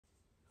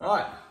All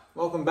right,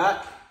 welcome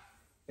back.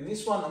 In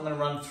this one, I'm going to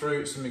run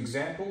through some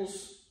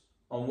examples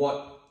on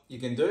what you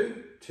can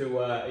do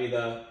to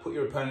either put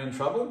your opponent in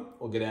trouble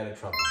or get out of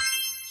trouble.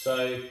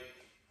 So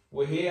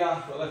we're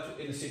left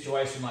in a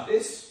situation like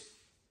this.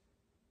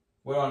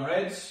 We're on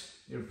reds,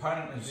 your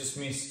opponent has just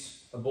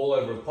missed a ball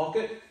over a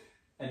pocket,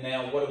 and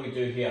now what do we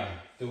do here?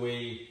 Do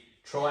we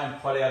try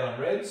and pot out on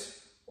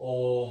reds,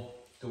 or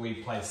do we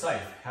play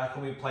safe? How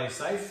can we play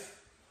safe?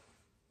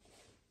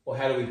 Or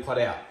how do we pot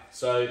out?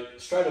 So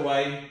straight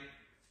away,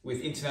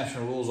 with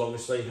international rules,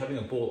 obviously, having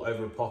a ball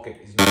over a pocket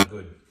is not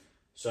good.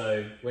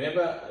 So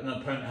whenever an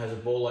opponent has a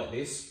ball like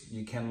this,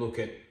 you can look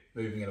at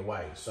moving it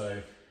away.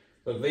 So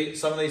look,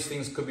 some of these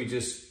things could be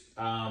just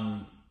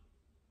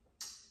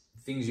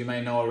things you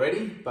may know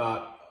already,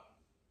 but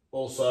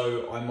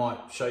also I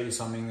might show you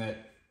something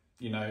that,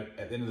 you know,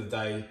 at the end of the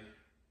day,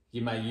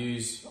 you may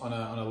use on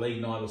a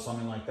league night or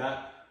something like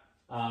that.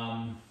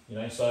 You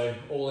know, so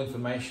all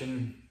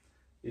information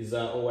is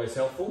always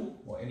helpful,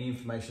 or any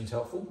information is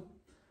helpful.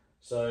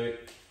 So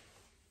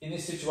in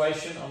this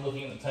situation, I'm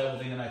looking at the table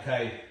thinking,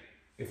 okay,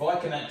 if I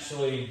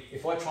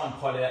try and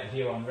pot out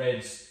here on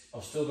reds,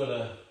 I've still got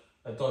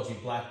a dodgy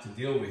black to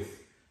deal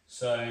with.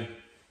 So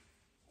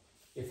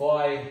if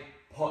I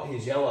pot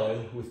his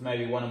yellow with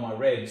maybe one of my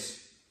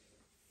reds,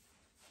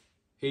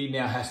 he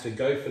now has to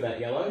go for that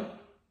yellow,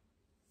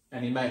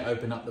 and he may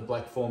open up the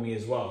black for me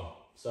as well.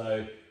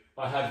 So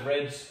I have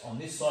reds on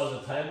this side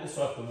of the table,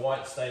 so if the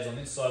white stays on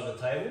this side of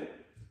the table,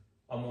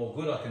 I'm all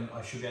good.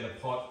 I should be able to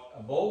pot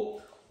a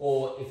ball.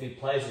 Or if he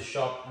plays a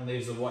shot and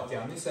leaves the white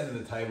down this end of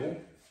the table,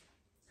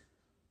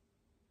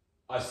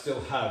 I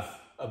still have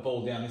a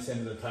ball down this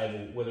end of the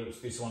table, whether it's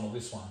this one or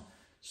this one.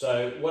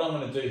 So what I'm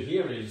going to do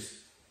here is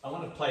I'm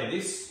going to play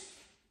this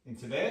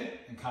into there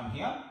and come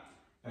here,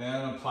 and then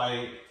I'm going to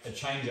play a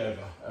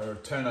changeover or a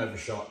turnover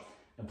shot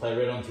and play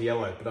red onto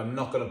yellow. But I'm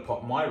not going to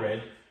pot my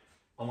red.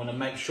 I'm going to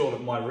make sure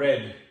that my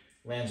red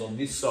lands on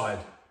this side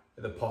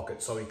of the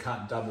pocket so he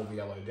can't double the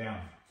yellow down.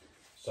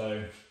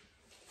 So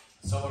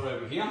somewhere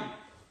over here.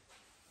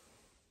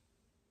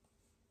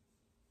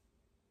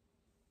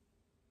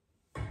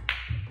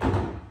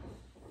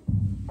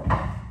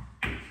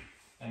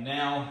 And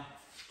now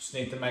just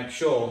need to make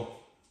sure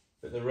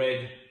that the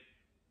red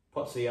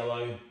pots the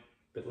yellow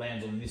but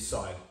lands on this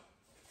side.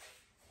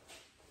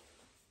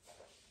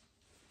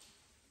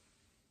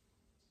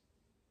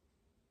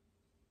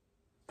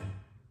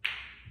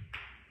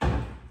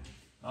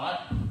 Alright,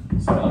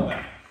 something like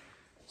that.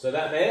 So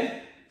that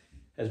there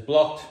has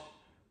blocked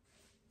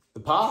the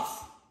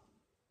path.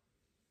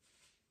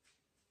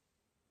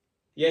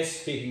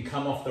 Yes, he can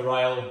come off the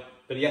rail,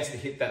 but he has to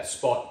hit that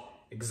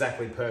spot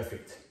exactly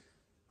perfect.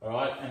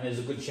 Alright, and there's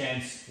a good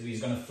chance that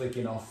he's going to flick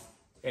in off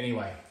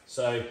anyway.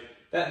 So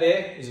that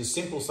there is a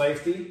simple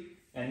safety,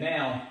 and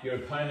now your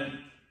opponent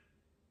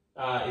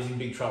is in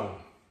big trouble.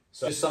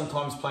 So just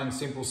sometimes playing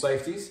simple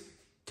safeties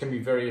can be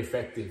very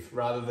effective,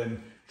 rather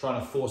than trying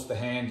to force the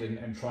hand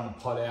and trying to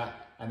pot out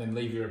and then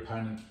leave your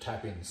opponent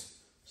tap-ins.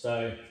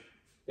 So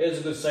there's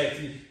a good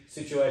safety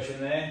situation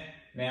there.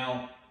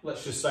 Now,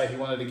 let's just say he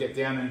wanted to get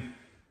down and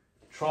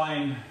try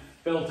and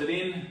belt it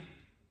in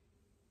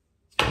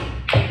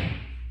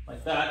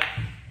like that.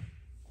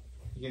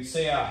 You can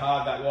see how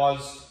hard that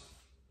was.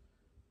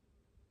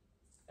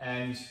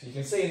 And you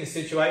can see in this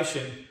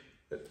situation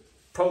that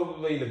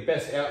probably the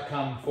best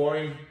outcome for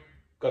him,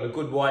 got a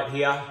good white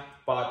here,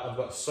 but I've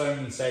got so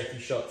many safety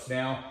shots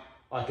now.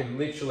 I can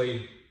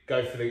literally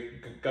go for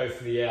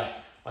the out.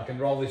 I can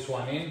roll this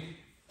one in,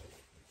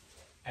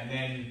 and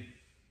then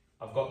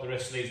I've got the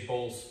rest of these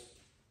balls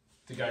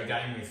to go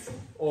game with.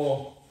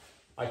 Or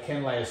I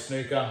can lay a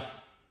snooker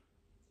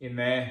in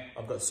there.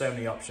 I've got so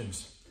many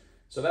options.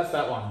 So that's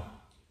that one.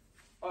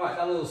 All right,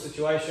 that little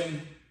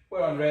situation.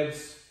 We're on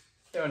reds,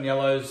 they're on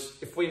yellows.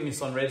 If we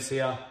miss on reds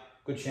here,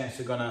 good chance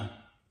we're gonna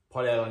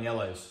pot out on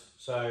yellows.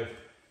 So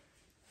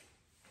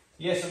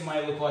yes, it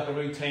may look like a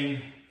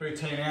routine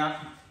out,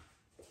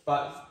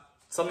 but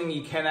something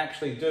you can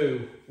actually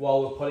do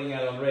while we're potting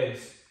out on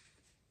reds.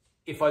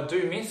 If I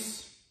do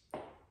miss,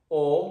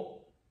 or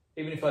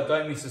even if I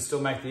don't miss and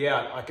still make the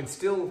out, I can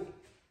still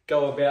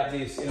go about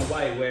this in a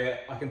way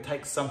where I can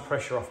take some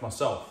pressure off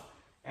myself.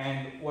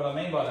 And what I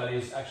mean by that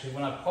is actually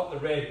when I pot the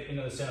red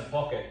into the center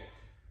pocket,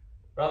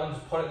 rather than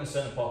just pot it in the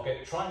center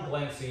pocket, try and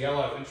glance the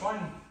yellow and try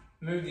and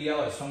move the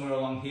yellow somewhere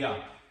along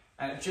here.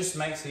 And it just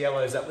makes the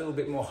yellows that little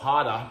bit more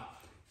harder,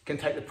 can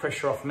take the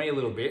pressure off me a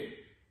little bit.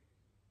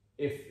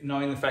 If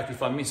knowing the fact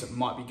if I miss it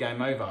might be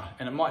game over,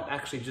 and it might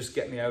actually just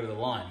get me over the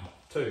line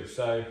too.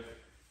 So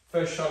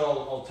first shot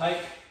I'll take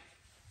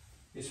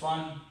this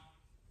one,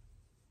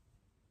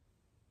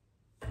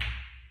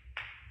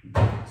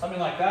 something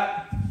like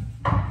that.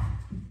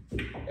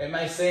 It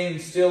may seem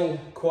still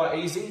quite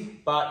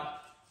easy,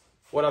 but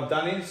what I've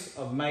done is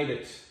I've made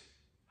it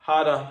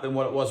harder than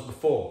what it was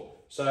before.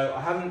 So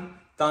I haven't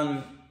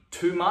done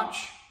too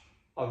much.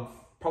 I've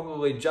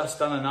probably just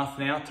done enough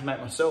now to make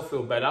myself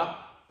feel better.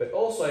 But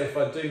also, if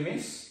I do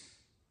miss,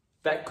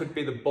 that could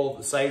be the ball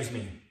that saves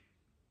me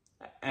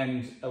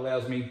and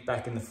allows me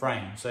back in the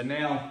frame. So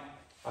now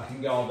I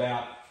can go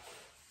about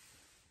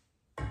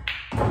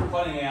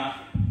potting out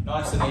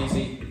nice and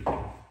easy,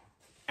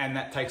 and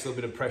that takes a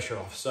little bit of pressure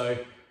off. So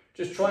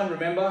just try and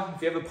remember,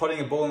 if you're ever potting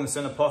a ball in the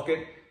center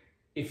pocket,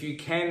 if you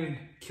can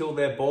kill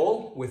their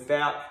ball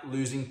without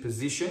losing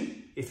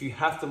position, if you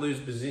have to lose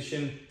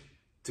position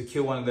to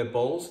kill one of their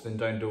balls, then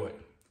don't do it.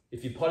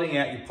 If you're potting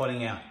out, you're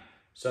potting out.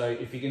 So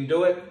if you can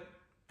do it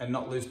and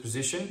not lose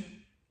position,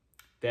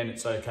 then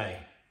it's okay.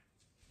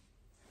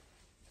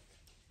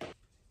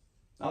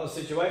 Another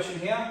situation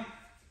here,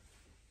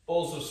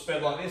 balls are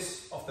spread like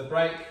this off the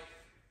break.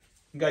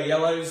 You can go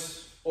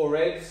yellows or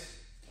reds.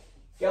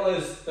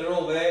 Yellows, they're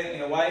all there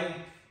in a way.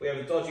 We have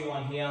a dodgy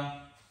one here,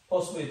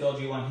 possibly a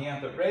dodgy one here,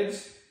 but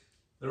reds,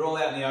 they're all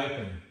out in the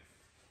open.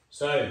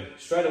 So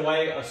straight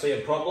away I see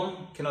a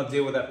problem. Can I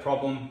deal with that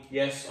problem?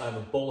 Yes, I have a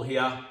ball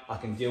here, I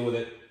can deal with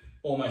it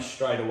almost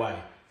straight away.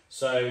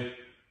 So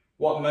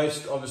what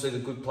most, obviously the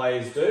good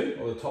players do,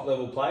 or the top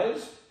level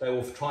players, they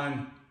will try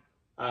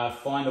and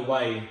find a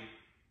way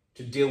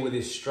to deal with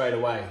this straight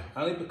away.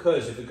 Only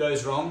because if it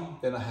goes wrong,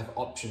 then I have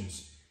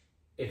options.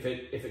 If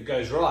it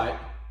goes right,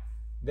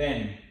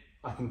 then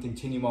I can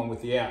continue on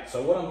with the out.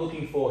 So what I'm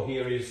looking for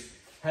here is,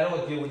 how do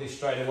I deal with this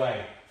straight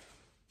away?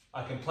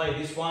 I can play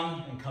this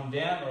one and come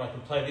down, or I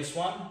can play this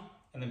one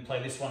and then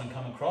play this one and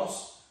come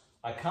across.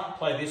 I can't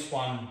play this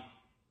one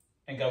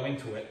and go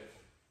into it.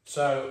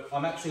 So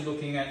I'm actually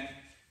looking at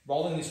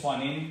rolling this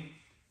one in,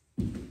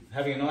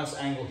 having a nice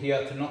angle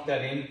here to knock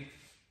that in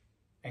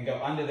and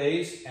go under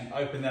these and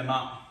open them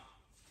up.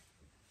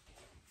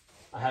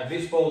 I have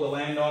this ball to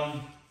land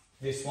on,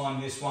 this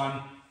one,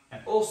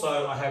 and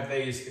also I have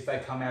these if they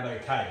come out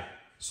okay.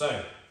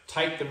 So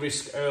take the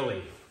risk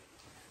early.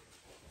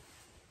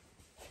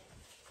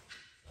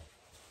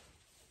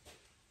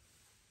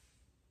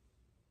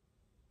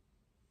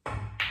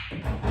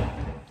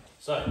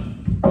 So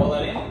roll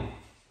that in.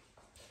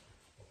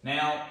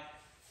 Now,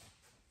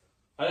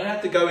 I don't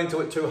have to go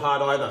into it too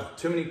hard either.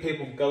 Too many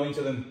people go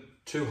into them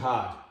too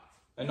hard.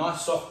 A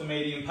nice soft to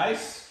medium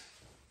pace.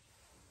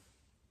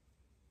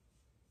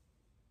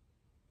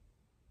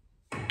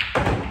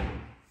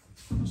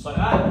 Just like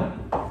that.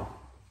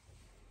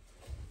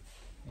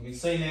 You can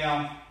see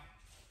now,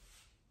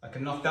 I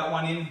can knock that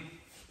one in.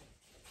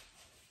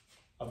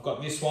 I've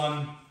got this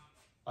one.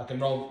 I can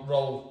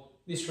roll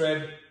this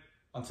red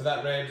onto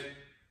that red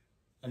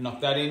and knock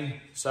that in.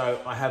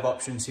 So I have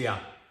options here.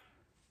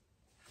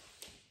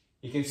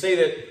 You can see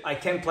that I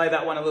can play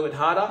that one a little bit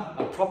harder.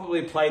 I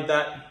probably played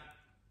that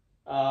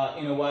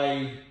in a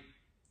way,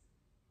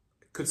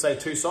 could say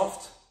too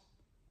soft,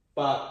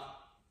 but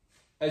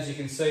as you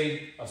can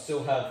see, I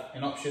still have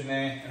an option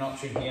there, an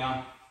option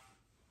here,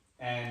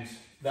 and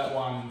that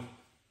one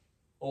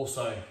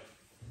also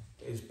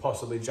is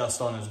possibly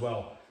just on as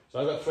well. So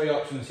I've got three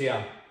options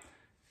here,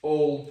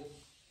 all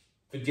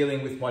for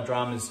dealing with my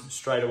dramas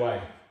straight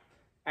away.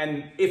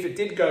 And if it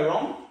did go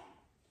wrong,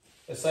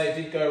 let's say it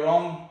did go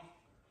wrong,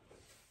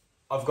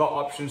 I've got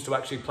options to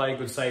actually play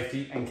good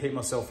safety and keep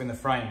myself in the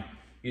frame.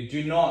 You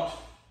do not,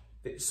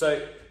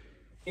 so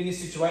in this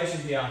situation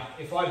here,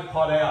 if I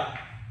pot out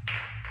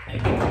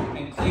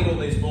and cleared all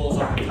these balls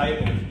off the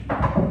table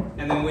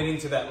and then went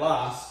into that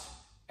last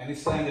and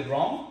this landed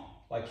wrong,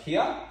 like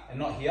here and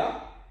not here,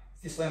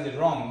 if this landed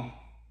wrong,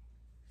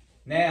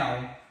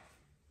 now,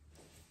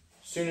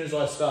 as soon as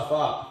I stuff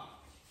up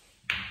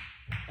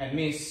and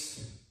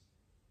miss,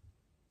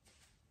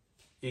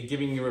 you're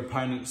giving your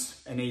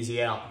opponents an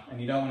easy out, and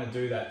you don't want to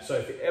do that. So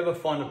if you ever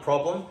find a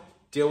problem,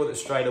 deal with it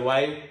straight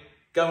away.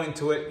 Go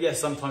into it. Yes,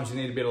 sometimes you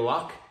need a bit of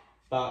luck,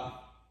 but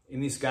in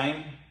this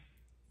game,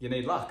 you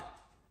need luck.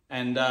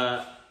 And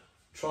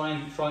try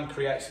and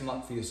create some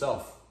luck for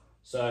yourself.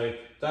 So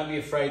don't be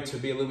afraid to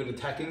be a little bit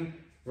attacking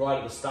right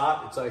at the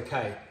start. It's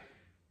okay.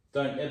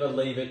 Don't ever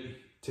leave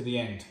it to the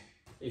end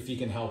if you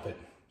can help it.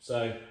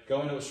 So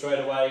go into it straight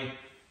away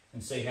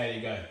and see how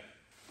you go.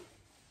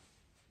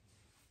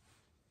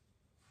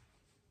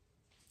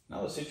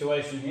 Another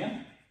situation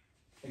here.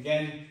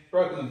 Again,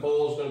 broken the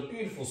balls, got a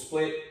beautiful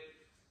split.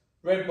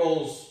 Red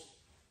balls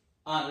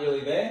aren't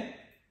really there.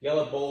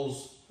 Yellow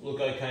balls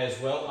look okay as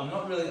well. I'm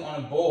not really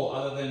on a ball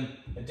other than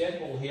a dead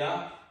ball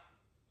here,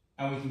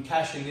 and we can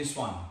cash in this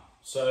one.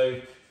 So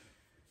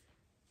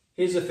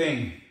here's the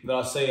thing that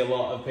I see a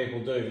lot of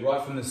people do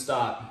right from the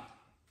start.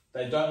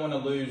 They don't want to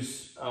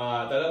lose, they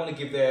don't want to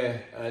give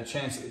their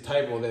chance at the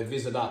table or their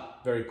visit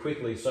up very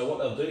quickly. So what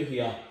they'll do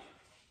here,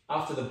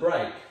 after the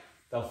break,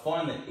 they'll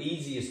find the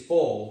easiest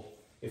ball.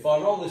 If I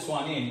roll this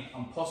one in,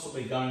 I'm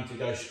possibly going to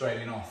go straight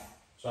in off.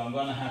 So I'm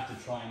going to have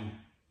to try and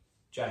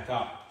jack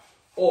up.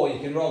 Or you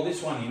can roll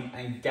this one in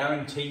and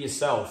guarantee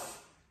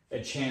yourself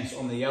a chance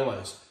on the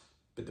yellows.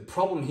 But the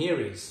problem here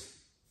is,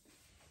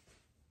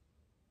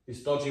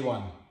 this dodgy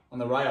one on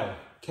the rail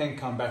can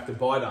come back to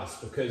bite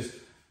us, because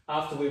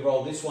after we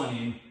roll this one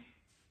in,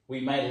 we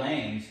may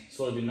land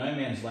sort of in no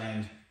man's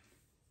land,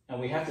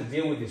 and we have to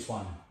deal with this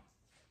one.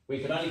 We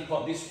can only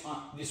pot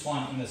this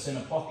one in the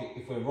center pocket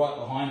if we're right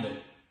behind it.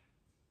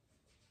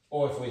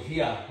 Or if we're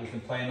here, we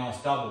can play a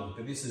nice double,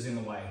 but this is in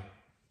the way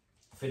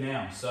for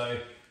now. So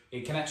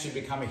it can actually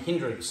become a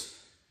hindrance.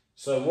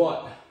 So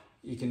what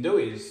you can do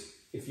is,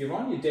 if you're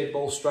on your dead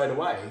ball straight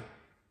away,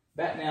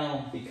 that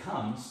now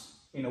becomes,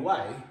 in a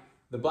way,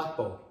 the black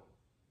ball.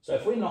 So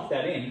if we knock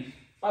that in,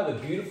 I have a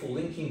beautiful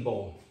linking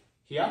ball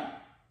here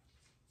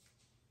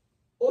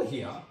or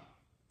here.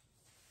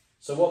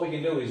 So what we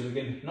can do is we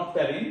can knock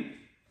that in,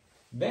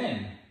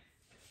 then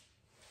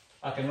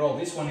I can roll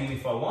this one in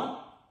if I want,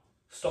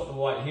 stop the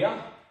white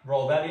here,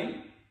 roll that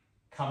in,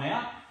 come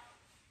out,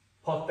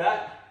 pot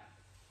that,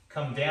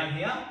 come down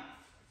here,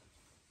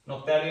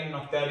 knock that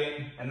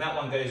in, and that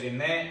one goes in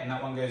there, and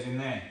that one goes in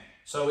there.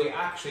 So we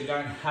actually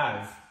don't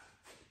have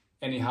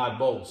any hard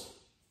balls.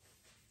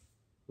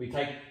 We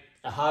take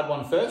a hard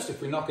one first.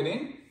 If we knock it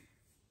in,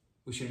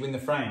 we should win the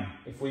frame.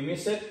 If we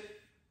miss it,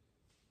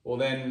 well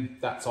then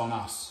that's on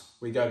us.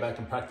 We go back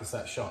and practice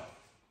that shot.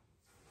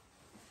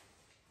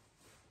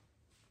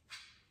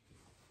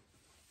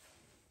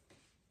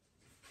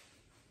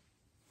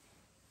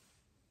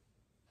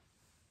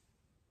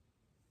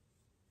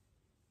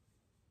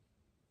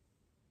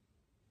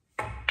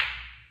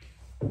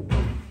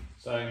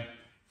 So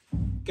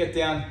get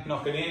down,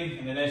 knock it in,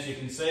 and then as you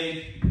can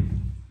see,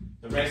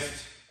 the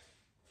rest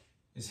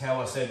is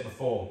how I said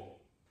before.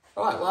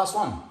 All right, last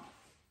one.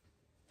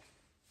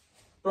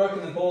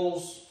 Broken the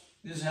balls.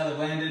 This is how they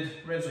landed,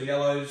 reds or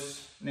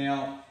yellows.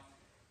 Now,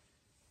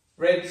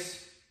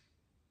 reds,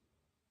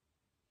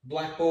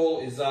 black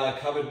ball is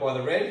covered by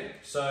the red.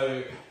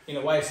 So in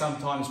a way,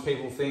 sometimes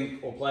people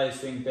think, or players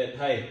think that,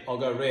 hey, I'll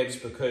go reds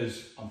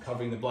because I'm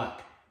covering the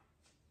black.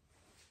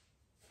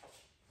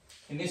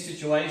 In this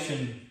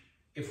situation,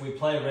 if we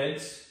play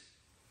reds,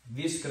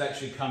 this could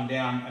actually come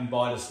down and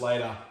bite us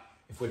later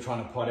if we're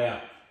trying to pot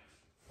out.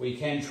 We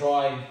can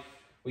try,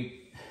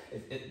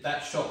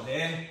 that shot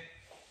there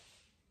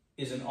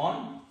isn't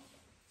on,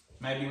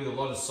 maybe with a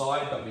lot of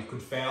side, but we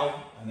could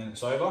foul and then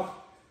it's over.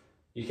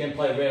 You can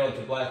play red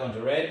onto black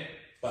onto red,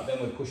 but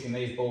then we're pushing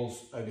these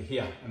balls over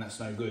here and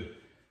that's no good.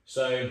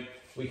 So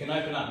we can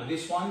open up with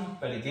this one,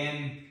 but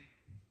again,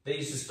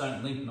 these just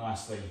don't link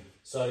nicely.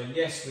 So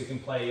yes, we can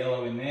play a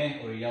yellow in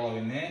there or a yellow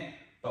in there,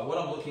 but what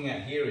I'm looking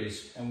at here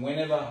is, and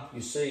whenever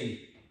you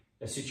see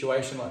a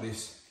situation like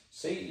this,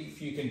 see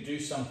if you can do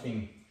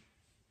something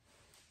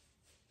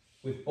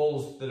with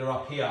balls that are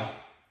up here,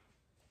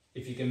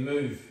 if you can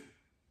move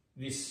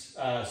this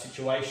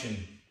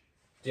situation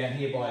down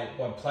here by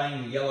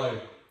playing the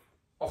yellow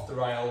off the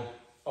rail,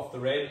 off the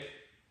red,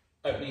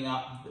 opening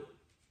up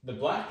the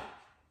black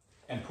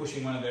and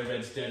pushing one of their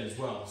reds dead as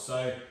well.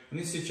 So in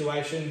this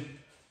situation,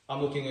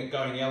 I'm looking at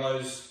going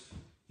yellows,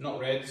 not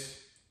reds,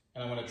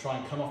 and I'm going to try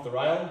and come off the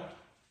rail,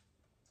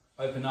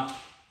 open up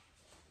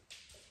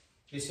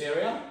this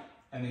area,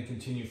 and then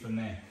continue from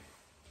there.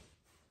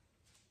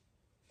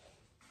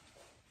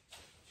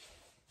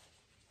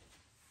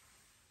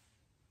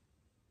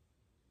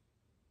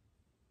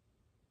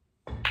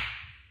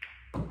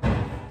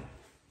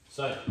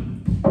 So,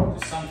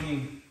 just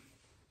something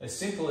as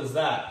simple as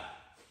that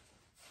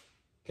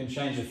can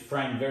change the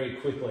frame very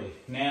quickly.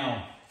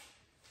 Now,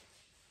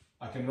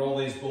 I can roll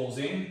these balls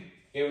in,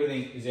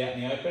 everything is out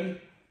in the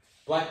open.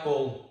 Black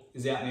ball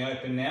is out in the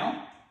open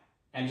now,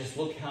 and just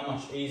look how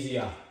much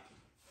easier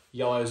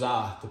yellows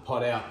are to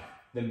pot out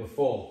than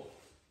before.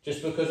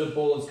 Just because a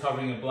ball is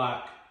covering a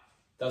black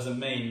doesn't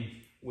mean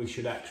we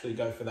should actually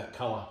go for that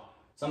colour.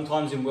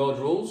 Sometimes in world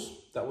rules,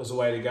 that was the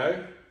way to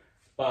go,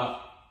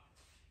 but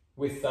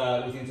with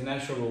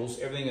international rules,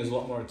 everything is a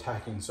lot more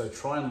attacking. So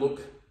try and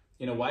look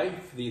in a way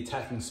for the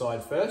attacking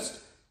side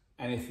first,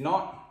 and if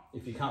not,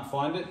 if you can't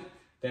find it,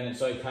 then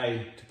it's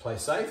okay to play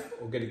safe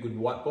or get a good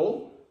white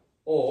ball,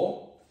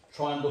 or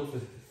try and look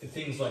for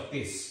things like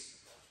this.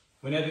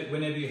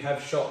 Whenever you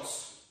have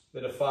shots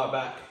that are far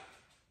back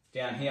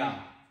down here,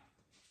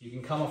 you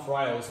can come off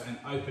rails and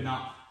open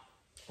up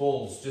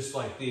balls just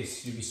like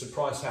this. You'd be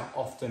surprised how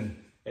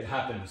often it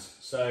happens.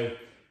 So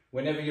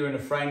whenever you're in a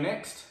frame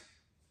next,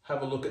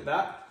 have a look at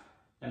that,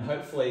 and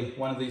hopefully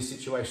one of these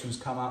situations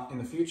come up in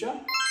the future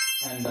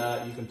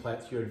and you can play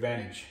it to your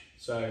advantage.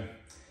 So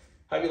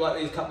hope you like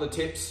these couple of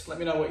tips. Let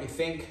me know what you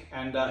think,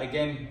 and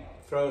again,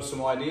 throw us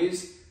some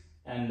ideas.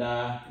 And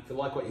if you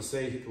like what you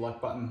see, hit the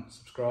like button,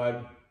 subscribe,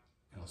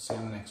 and I'll see you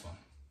on the next one.